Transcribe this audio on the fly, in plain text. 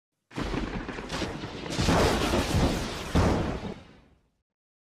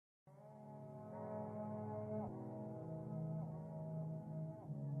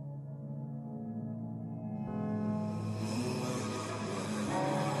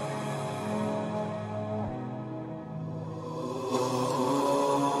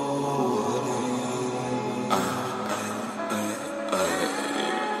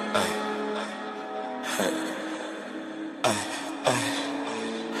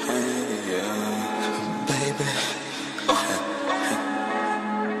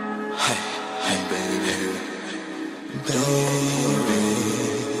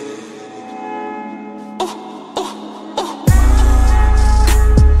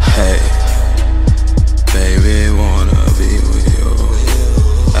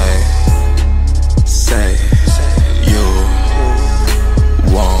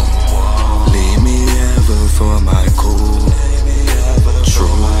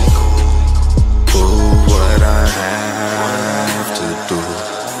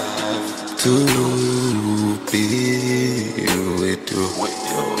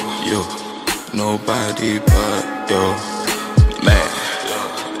nobody but you. Man,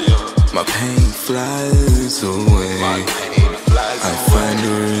 my pain flies away. I find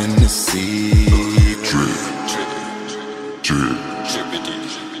her in the sea. Drip, drip,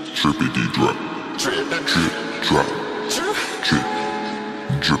 drippity drop, drip, drop, drip,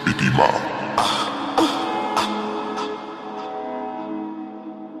 drippity ma.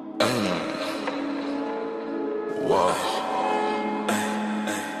 Whoa.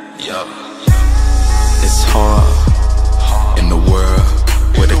 Yup. It's hard in the world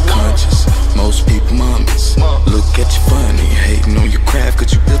where the conscious. Most people mamas look at you funny, hating on your craft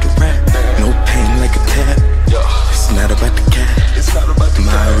cause you built a rap. No pain like a tap. It's not about the cat.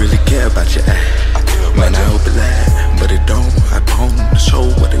 I really care about your act. Man, I hope it lasts, but it don't. I poem to show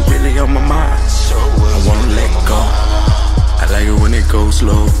what it really on my mind. I won't let go. I like it when it goes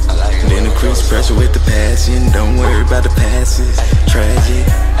slow. Then increase pressure with the passion. Don't worry about the passes. Tragic,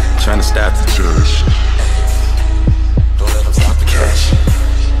 trying to stop the cash. Don't let them stop the cash.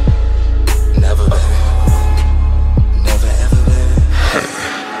 Never, baby. Never ever, baby.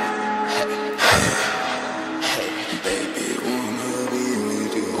 Hey, baby, wanna be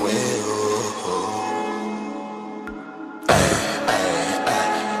with you.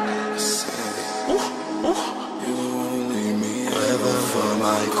 You won't leave me ever for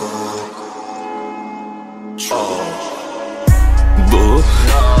my call.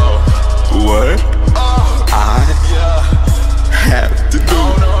 What I have to do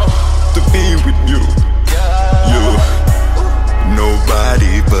to be with you. You,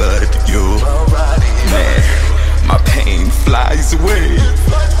 nobody but you. Man, my pain flies away.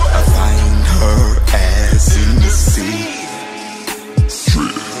 I find her ass in the sea.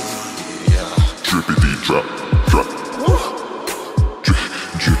 Drip, drippity drop, drop, drip,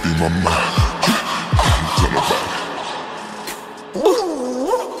 drippy mama. Tell about it.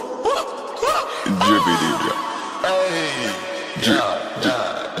 Drippity drop. Hey, drip, drip,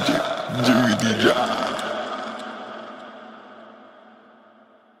 drip, drippity drop.